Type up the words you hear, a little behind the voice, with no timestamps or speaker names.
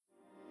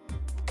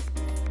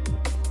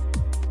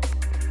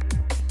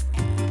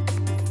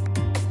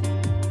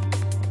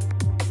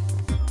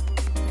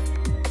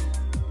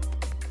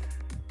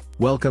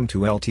Welcome to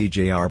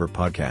LTJ Arbor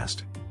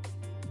Podcast.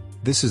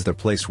 This is the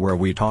place where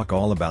we talk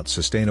all about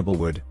sustainable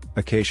wood,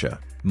 acacia,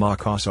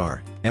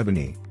 macassar,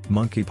 ebony,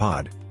 monkey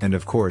pod, and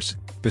of course,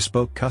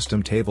 bespoke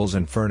custom tables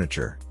and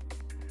furniture.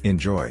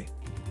 Enjoy.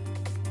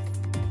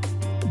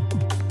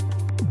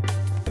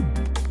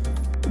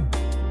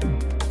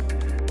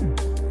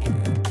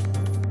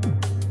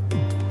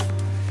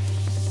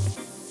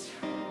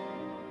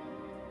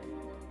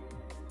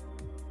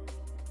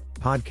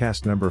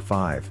 Podcast number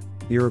 5,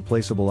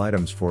 Irreplaceable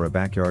Items for a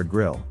Backyard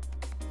Grill.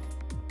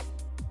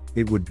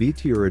 It would be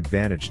to your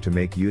advantage to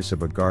make use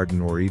of a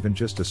garden or even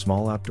just a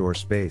small outdoor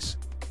space,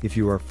 if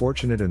you are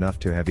fortunate enough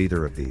to have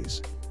either of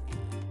these.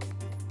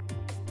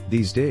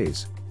 These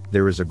days,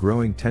 there is a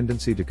growing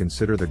tendency to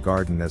consider the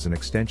garden as an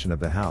extension of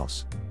the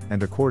house,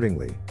 and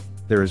accordingly,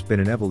 there has been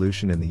an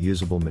evolution in the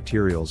usable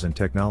materials and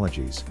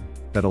technologies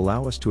that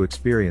allow us to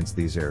experience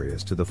these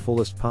areas to the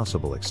fullest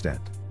possible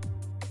extent.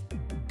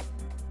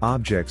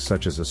 Objects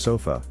such as a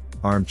sofa,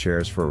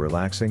 armchairs for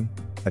relaxing,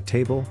 a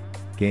table,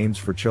 games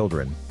for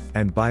children,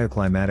 and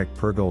bioclimatic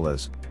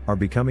pergolas are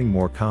becoming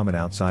more common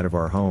outside of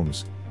our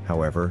homes.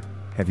 However,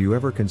 have you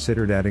ever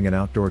considered adding an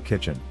outdoor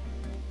kitchen?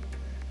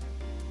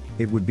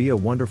 It would be a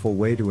wonderful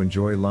way to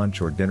enjoy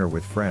lunch or dinner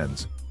with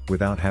friends,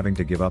 without having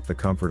to give up the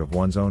comfort of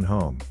one's own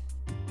home.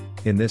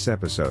 In this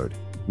episode,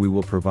 we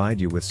will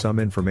provide you with some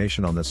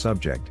information on the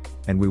subject,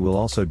 and we will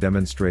also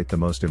demonstrate the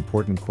most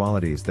important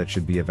qualities that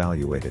should be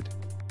evaluated.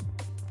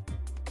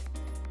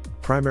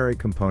 Primary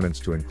components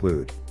to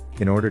include,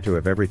 in order to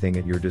have everything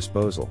at your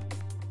disposal.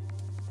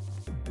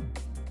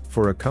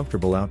 For a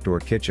comfortable outdoor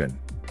kitchen,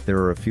 there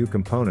are a few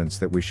components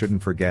that we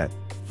shouldn't forget.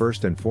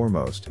 First and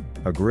foremost,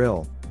 a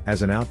grill,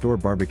 as an outdoor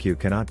barbecue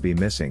cannot be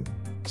missing.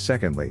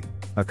 Secondly,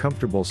 a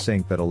comfortable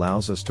sink that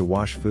allows us to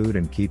wash food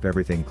and keep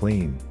everything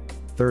clean.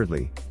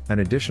 Thirdly, an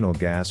additional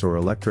gas or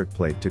electric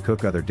plate to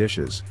cook other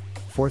dishes.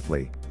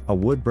 Fourthly, a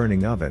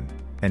wood-burning oven.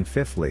 And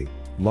fifthly,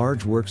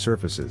 large work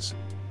surfaces.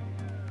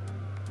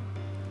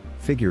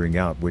 Figuring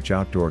out which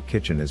outdoor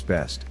kitchen is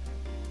best.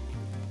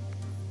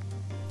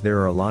 There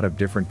are a lot of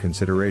different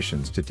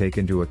considerations to take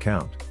into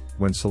account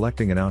when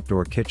selecting an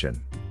outdoor kitchen.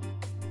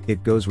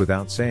 It goes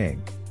without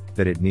saying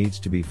that it needs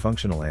to be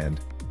functional and,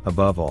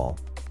 above all,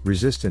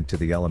 resistant to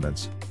the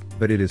elements,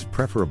 but it is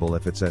preferable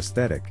if its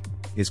aesthetic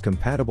is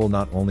compatible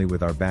not only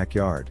with our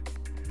backyard,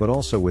 but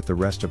also with the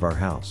rest of our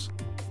house.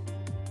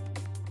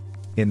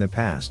 In the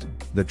past,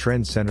 the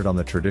trend centered on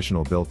the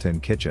traditional built-in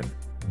kitchen.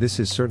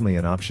 This is certainly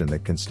an option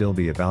that can still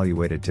be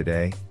evaluated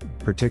today,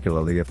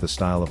 particularly if the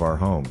style of our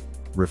home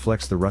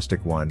reflects the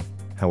rustic one.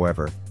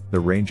 However, the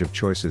range of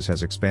choices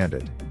has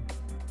expanded.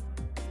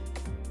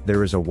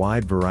 There is a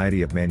wide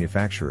variety of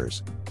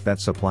manufacturers that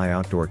supply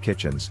outdoor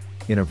kitchens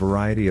in a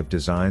variety of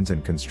designs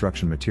and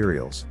construction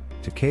materials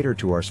to cater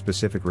to our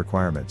specific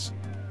requirements.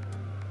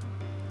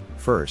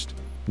 First,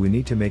 we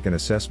need to make an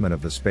assessment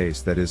of the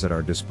space that is at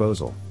our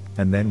disposal,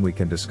 and then we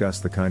can discuss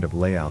the kind of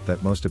layout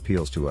that most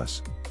appeals to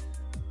us.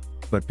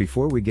 But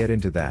before we get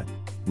into that,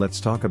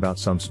 let's talk about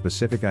some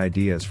specific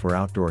ideas for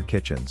outdoor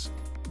kitchens.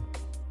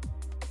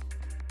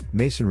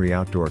 Masonry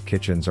outdoor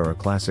kitchens are a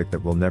classic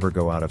that will never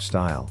go out of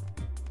style.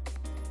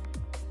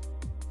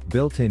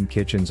 Built-in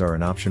kitchens are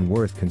an option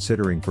worth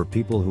considering for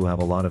people who have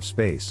a lot of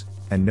space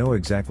and know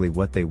exactly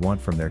what they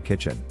want from their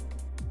kitchen.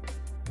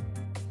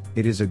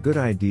 It is a good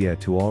idea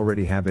to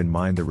already have in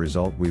mind the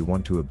result we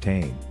want to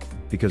obtain,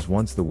 because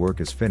once the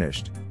work is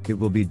finished, it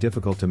will be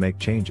difficult to make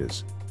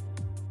changes.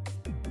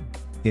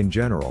 In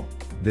general,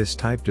 this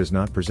type does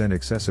not present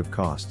excessive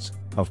costs,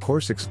 of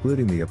course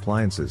excluding the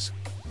appliances,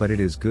 but it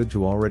is good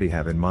to already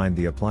have in mind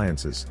the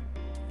appliances.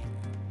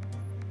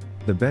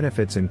 The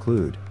benefits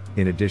include,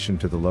 in addition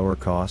to the lower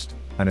cost,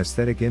 an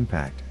aesthetic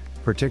impact,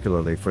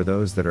 particularly for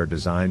those that are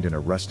designed in a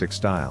rustic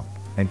style,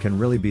 and can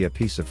really be a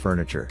piece of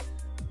furniture.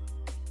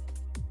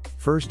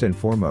 First and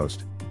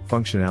foremost,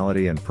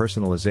 functionality and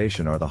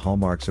personalization are the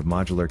hallmarks of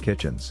modular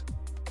kitchens.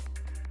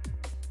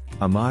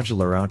 A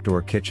modular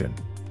outdoor kitchen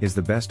is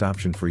the best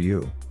option for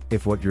you,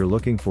 if what you're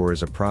looking for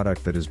is a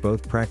product that is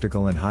both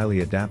practical and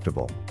highly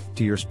adaptable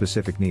to your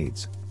specific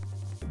needs.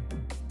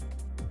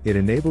 It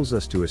enables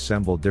us to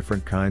assemble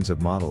different kinds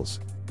of models,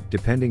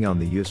 depending on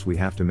the use we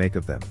have to make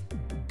of them.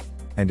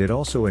 And it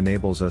also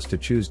enables us to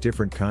choose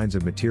different kinds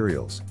of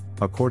materials,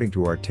 according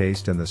to our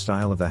taste and the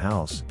style of the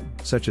house,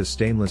 such as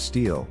stainless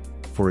steel,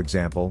 for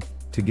example,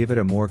 to give it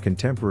a more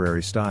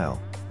contemporary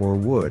style, or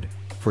wood,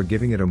 for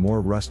giving it a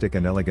more rustic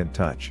and elegant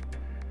touch.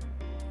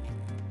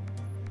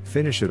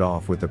 Finish it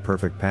off with the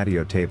perfect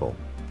patio table.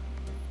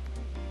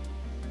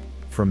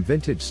 From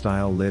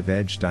vintage-style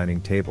live-edge dining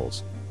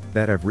tables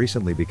that have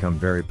recently become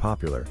very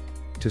popular,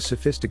 to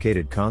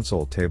sophisticated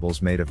console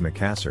tables made of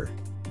macassar,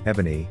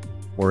 ebony,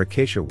 or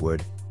acacia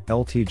wood,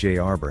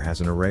 LTJ Arbor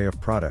has an array of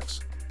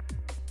products.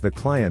 The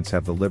clients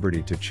have the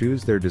liberty to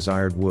choose their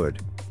desired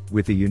wood,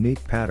 with a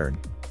unique pattern,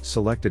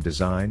 select a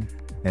design,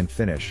 and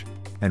finish,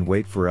 and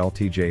wait for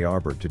LTJ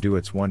Arbor to do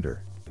its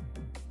wonder.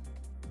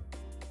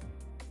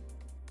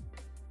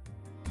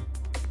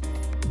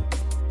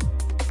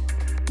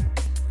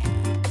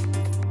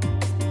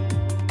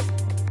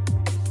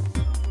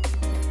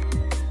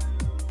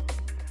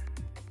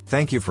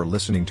 Thank you for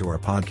listening to our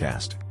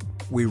podcast.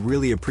 We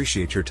really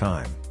appreciate your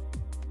time.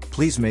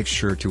 Please make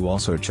sure to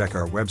also check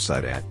our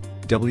website at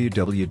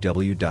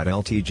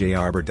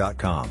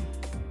www.ltjarbor.com.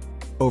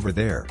 Over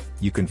there,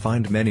 you can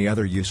find many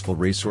other useful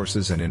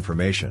resources and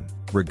information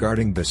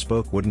regarding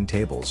bespoke wooden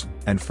tables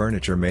and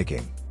furniture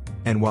making.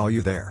 And while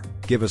you're there,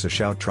 give us a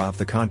shout off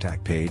the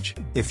contact page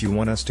if you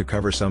want us to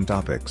cover some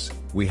topics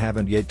we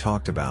haven't yet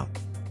talked about.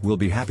 We'll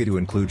be happy to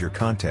include your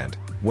content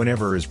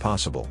whenever is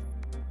possible.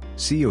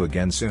 See you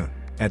again soon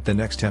at the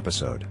next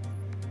episode.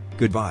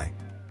 Goodbye.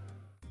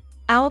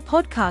 Our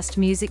podcast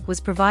music was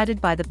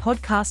provided by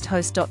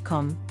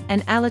thepodcasthost.com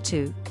and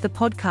Alatu, the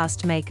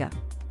podcast maker.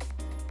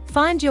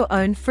 Find your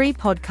own free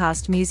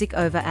podcast music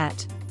over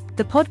at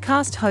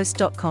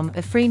thepodcasthost.com,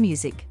 a free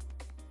music.